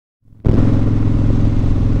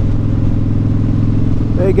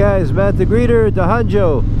Hey guys, Matt the Greeter,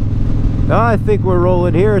 Dahanjo. I think we're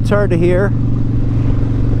rolling here. It's hard to hear.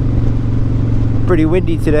 Pretty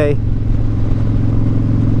windy today.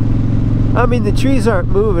 I mean, the trees aren't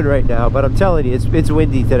moving right now, but I'm telling you, it's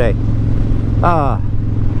windy today.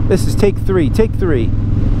 This is take three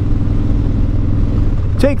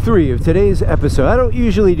of today's episode. I don't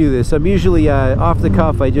usually do this. I'm usually off the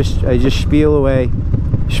cuff. I just spiel away,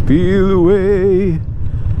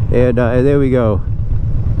 and there we go.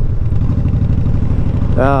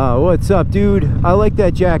 What's up, dude? I like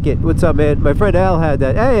that jacket. What's up, man? My friend Al had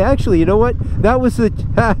that. Hey, actually, you know what? That was the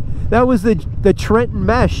Trenton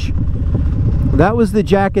mesh. That was the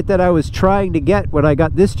jacket that I was trying to get when I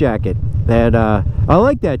got this jacket, and I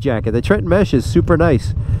like that jacket. The Trenton mesh is super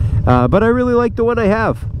nice, but I really like the one I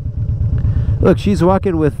have. Look, she's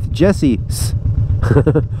walking with Jesse.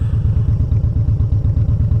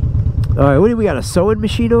 All right, what do we got? A sewing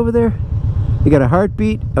machine over there? We got a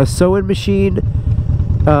heartbeat, a sewing machine,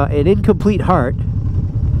 an incomplete heart.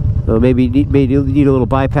 So maybe you need a little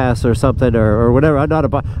bypass or something, or whatever. I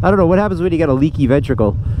don't know what happens when you got a leaky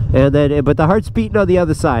ventricle, and then but the heart's beating on the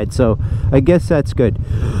other side, so I guess that's good.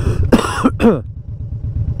 I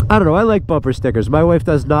don't know. I like bumper stickers. My wife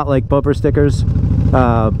does not like bumper stickers,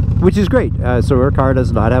 which is great. So her car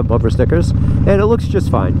does not have bumper stickers, and it looks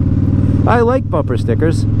just fine. I like bumper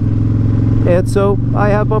stickers, and so I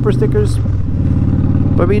have bumper stickers.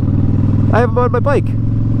 I mean, I have them on my bike.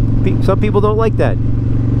 Some people don't like that.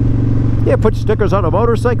 Yeah, put stickers on a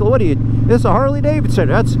motorcycle. What are you? This is a Harley Davidson.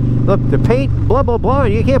 That's the paint, blah blah blah.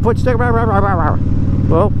 You can't put stickers.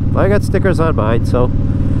 Well, I got stickers on mine, so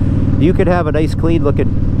you can have a nice, clean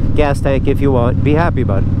looking gas tank if you want. Be happy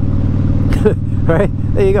about it. Right?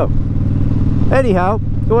 There you go. Anyhow,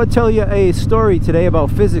 I want to tell you a story today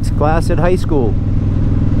about physics class in high school.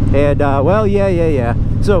 And well, yeah.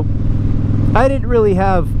 So I didn't really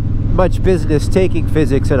have much business taking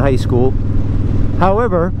physics in high school.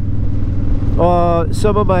 However,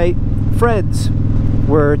 some of my friends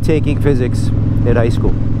were taking physics in high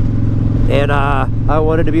school, and I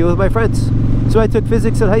wanted to be with my friends, so I took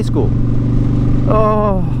physics in high school.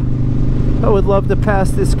 Oh, I would love to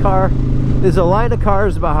pass this car. There's a line of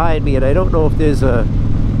cars behind me, and I don't know if there's a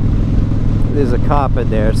cop in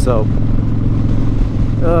there, so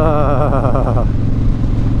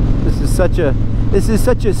this is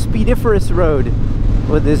such a speediferous road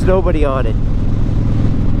when there's nobody on it.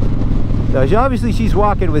 Now, obviously she's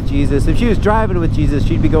walking with Jesus. If she was driving with Jesus,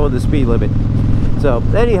 she'd be going the speed limit. So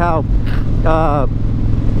anyhow,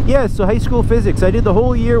 yeah, so high school physics, I did the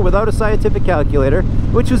whole year without a scientific calculator,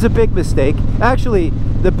 which was a big mistake. Actually,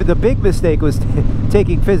 the big mistake was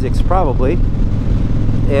taking physics, probably.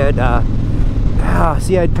 And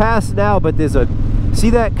see, I'd pass now, but there's a, see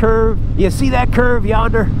that curve? You see that curve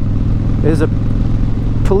yonder? There's a,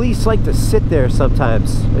 police like to sit there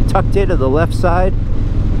sometimes, tucked in on the left side.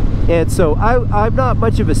 And so I'm not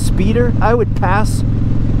much of a speeder. I would pass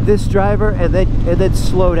this driver and then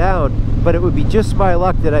slow down, but it would be just my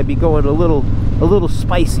luck that I'd be going a little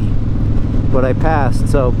spicy when I passed.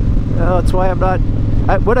 So that's why I'm not.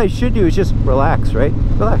 What I should do is just relax, right?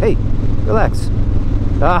 Hey, relax.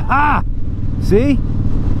 Aha! See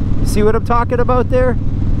what I'm talking about there?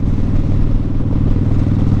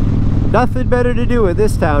 Nothing better to do in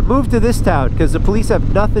this town. Move to this town, because the police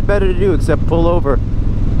have nothing better to do except pull over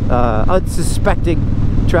unsuspecting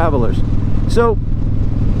travelers. So,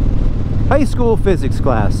 high school physics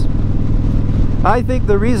class. I think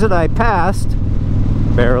the reason I passed,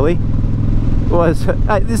 barely, was,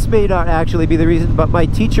 this may not actually be the reason, but my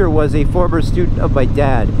teacher was a former student of my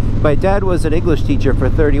dad. My dad was an English teacher for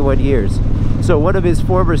 31 years. So one of his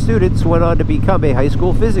former students went on to become a high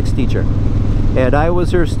school physics teacher, and I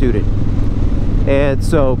was her student. And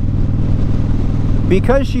so,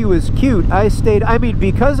 because she was cute, I stayed. I mean,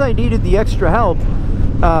 because I needed the extra help,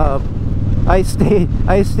 I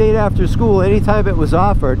stayed after school anytime it was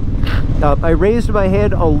offered. I raised my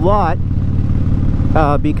hand a lot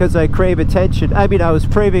because I crave attention. I mean, I was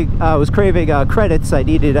craving credits. I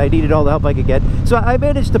needed all the help I could get. So I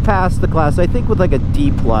managed to pass the class, I think, with like a D+,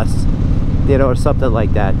 you know, or something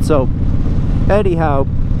like that. So anyhow,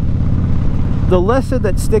 the lesson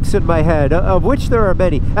that sticks in my head, of which there are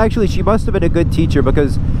many, actually she must have been a good teacher,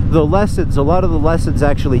 because the lessons, a lot of the lessons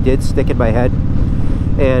actually did stick in my head.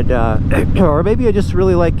 And or maybe I just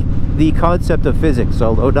really like the concept of physics,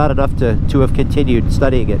 although not enough to have continued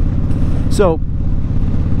studying it. So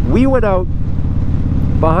we went out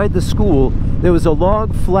behind the school. There was a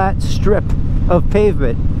long flat strip of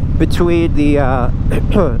pavement between the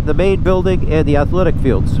the main building and the athletic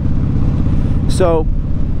fields. So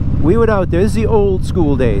we went out there. This is the old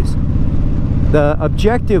school days. The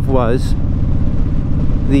objective was,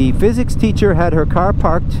 the physics teacher had her car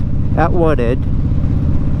parked at one end.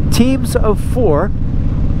 Teams of 4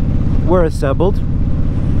 were assembled,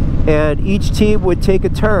 and each team would take a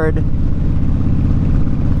turn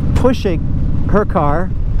pushing her car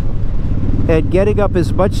and getting up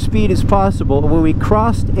as much speed as possible. When we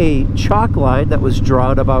crossed a chalk line that was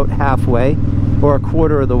drawn about halfway or a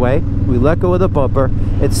quarter of the way, we let go of the bumper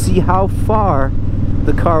and see how far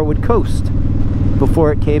the car would coast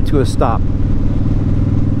before it came to a stop.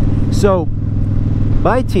 So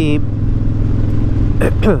my team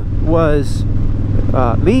was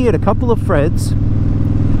me and a couple of friends.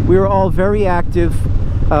 We were all very active,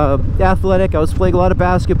 athletic. I was playing a lot of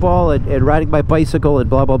basketball and riding my bicycle and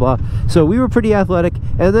blah blah blah. So we were pretty athletic.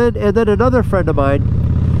 And then another friend of mine,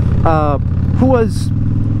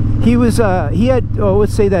 he had,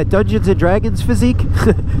 let's say, that Dungeons and Dragons physique.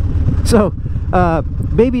 So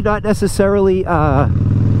maybe not necessarily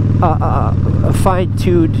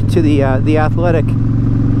fine-tuned to the athletic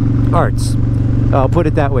arts. I'll put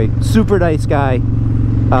it that way. Super nice guy,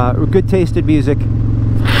 good taste in music,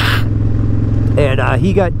 and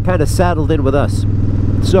he got kind of saddled in with us.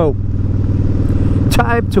 So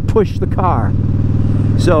time to push the car.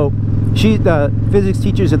 So the physics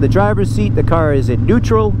teacher's in the driver's seat. The car is in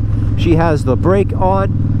neutral. She has the brake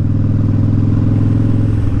on.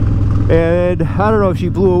 And I don't know if she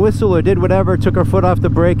blew a whistle or did whatever, took her foot off the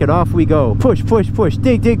brake, and off we go. Push, push, push,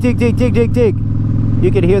 dig, dig, dig, dig, dig, dig, dig.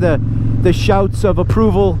 You can hear the shouts of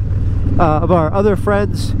approval of our other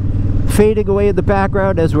friends fading away in the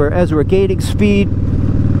background as we're gaining speed.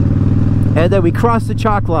 And then we cross the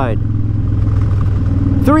chalk line.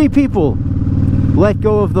 3 people let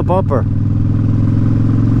go of the bumper.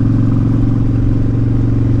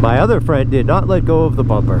 My other friend did not let go of the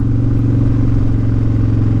bumper.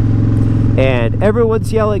 And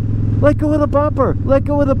everyone's yelling, "Let go of the bumper! Let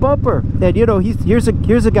go of the bumper!" And you know, here's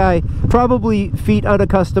a guy probably feet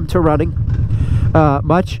unaccustomed to running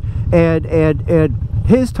much, and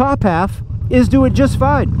his top half is doing just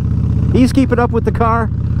fine. He's keeping up with the car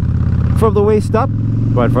from the waist up,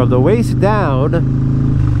 but from the waist down,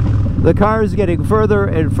 the car is getting further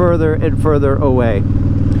and further and further away.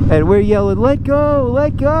 And we're yelling, "Let go!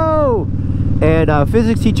 Let go!" And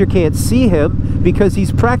physics teacher can't see him because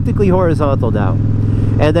he's practically horizontal now.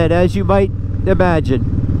 And then, as you might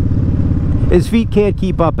imagine, his feet can't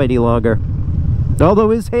keep up any longer,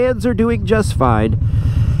 although his hands are doing just fine.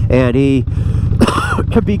 And he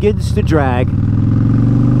begins to drag.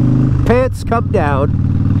 Pants come down.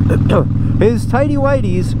 His tighty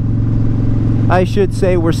whities, I should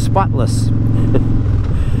say, were spotless.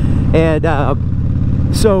 And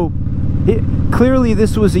so clearly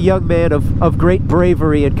this was a young man of great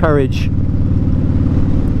bravery and courage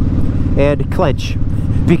and clench,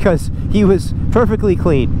 because he was perfectly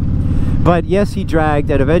clean. But yes, he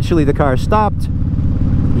dragged, and eventually the car stopped.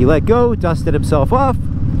 He let go, dusted himself off,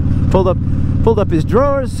 pulled up his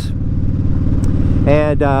drawers,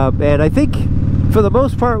 and I think for the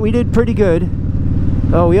most part we did pretty good.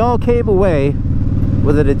 We all came away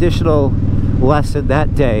with an additional lesson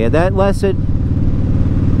that day, and that lesson,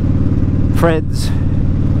 friends,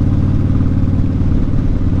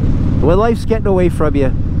 when life's getting away from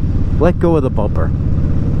you, let go of the bumper.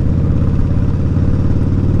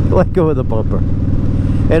 Let go of the bumper.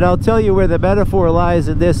 And I'll tell you where the metaphor lies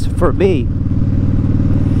in this for me.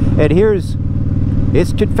 And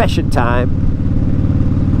it's confession time.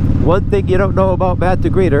 One thing you don't know about Matt the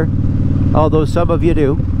Greeter, although some of you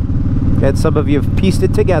do, and some of you have pieced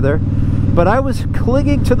it together, but I was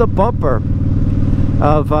clinging to the bumper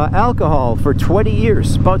of alcohol for 20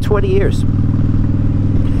 years, about 20 years.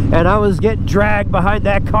 And I was getting dragged behind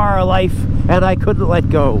that car of life, and I couldn't let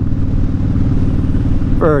go.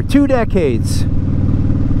 For 2 decades,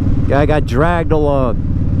 I got dragged along.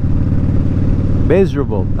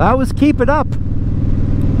 Miserable. I was keeping up.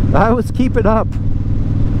 I was keeping up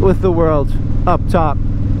with the world up top.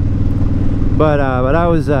 But I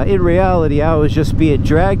was, in reality, I was just being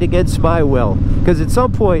dragged against my will. Because at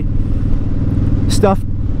some point, stuff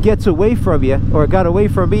gets away from you, or got away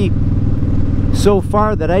from me so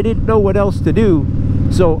far that I didn't know what else to do,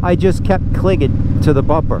 so I just kept clinging to the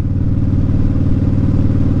bumper.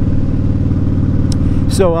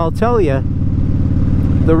 So I'll tell you,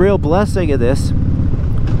 the real blessing of this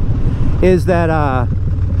is that I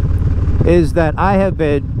have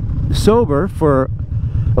been sober for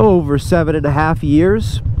over 7.5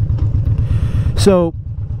 years. So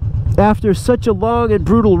after such a long and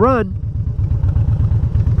brutal run,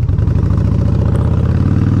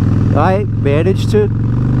 I managed to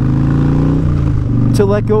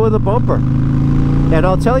let go of the bumper. And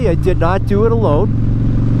I'll tell you, I did not do it alone.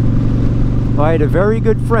 I had a very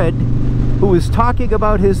good friend who was talking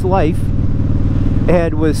about his life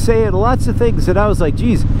and was saying lots of things that I was like,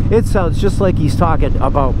 geez, it sounds just like he's talking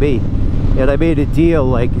about me. And I made a deal,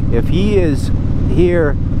 like, if he is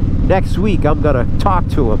here next week, I'm gonna talk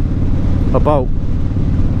to him about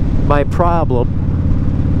my problem.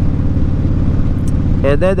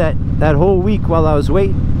 And then that whole week while I was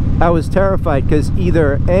waiting, I was terrified, because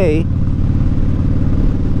either A,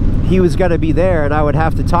 he was gonna be there and I would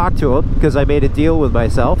have to talk to him because I made a deal with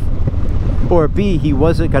myself, or B, he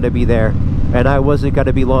wasn't gonna be there and I wasn't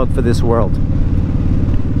gonna be long for this world.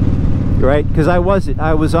 Right? Because I wasn't.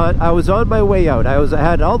 I was on my way out. I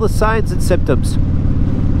had all the signs and symptoms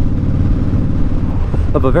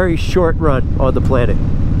of a very short run on the planet.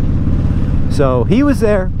 So he was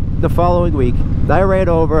there the following week. I ran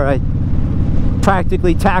over, I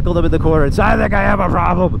practically tackled him in the corner and said, I think I have a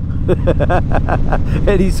problem.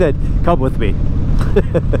 And he said, come with me.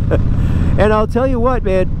 And I'll tell you what,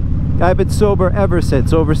 man, I've been sober ever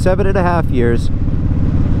since, over 7.5 years.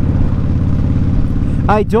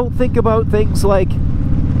 I don't think about things like,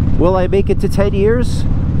 will I make it to 10 years?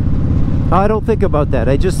 I don't think about that.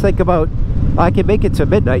 I just think about, I can make it to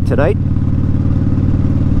midnight tonight.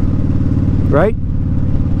 Right?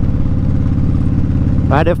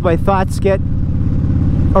 And if my thoughts get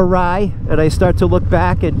awry and I start to look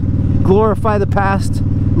back and glorify the past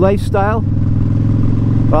lifestyle,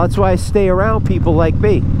 well, that's why I stay around people like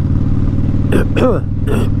me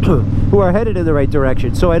who are headed in the right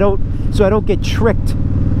direction, so I don't get tricked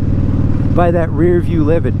by that rear view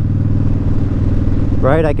living.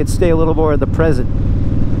 Right? I can stay a little more in the present.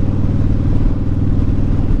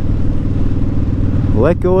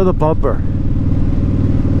 Let go of the bumper.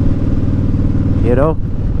 You know?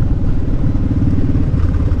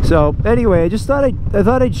 So anyway, I just thought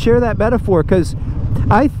I'd share that metaphor, because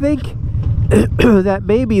I think that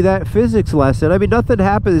maybe that physics lesson, I mean, nothing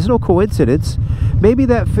happened, there's no coincidence. Maybe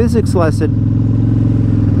that physics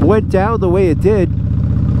lesson went down the way it did,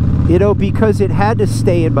 you know, because it had to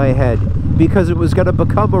stay in my head, because it was going to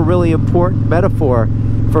become a really important metaphor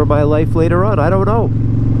for my life later on. I don't know.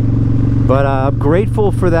 But I'm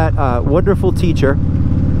grateful for that wonderful teacher.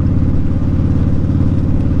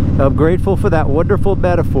 I'm grateful for that wonderful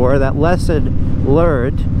metaphor, that lesson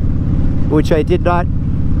learned, which I did not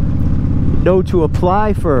know to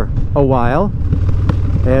apply for a while.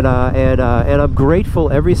 And I'm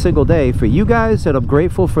grateful every single day for you guys, and I'm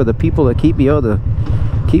grateful for the people that keep me on the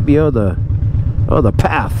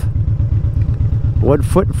path, one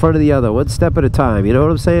foot in front of the other, one step at a time. You know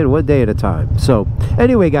what I'm saying? One day at a time. So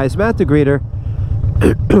anyway, guys, Matt the Greeter,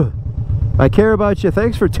 I care about you.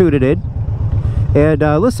 Thanks for tuning in. And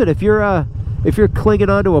listen, if you're clinging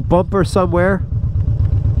onto a bumper somewhere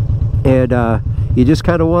and you just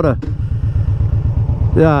kind of want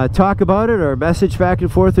to talk about it, or message back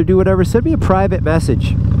and forth, or do whatever, send me a private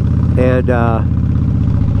message, and I'll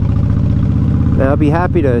be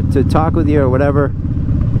happy to talk with you or whatever.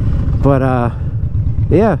 But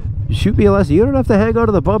yeah, shoot me a lesson. You don't have to hang on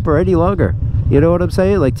to the bumper any longer. You know what I'm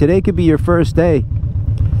saying? Like, today could be your first day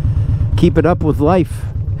keeping up with life,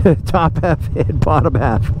 top half and bottom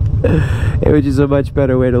half, which is a much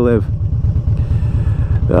better way to live.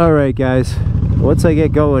 All right, guys, once I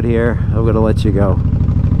get going here, I'm gonna let you go.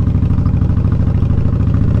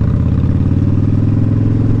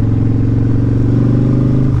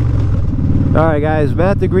 Alright, guys,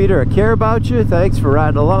 Matt the Greeter, I care about you. Thanks for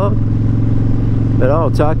riding along, and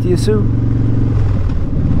I'll talk to you soon.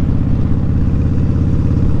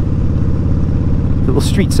 Little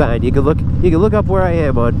street sign. You can look up where I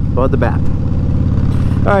am on the map.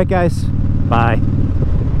 Alright, guys, bye.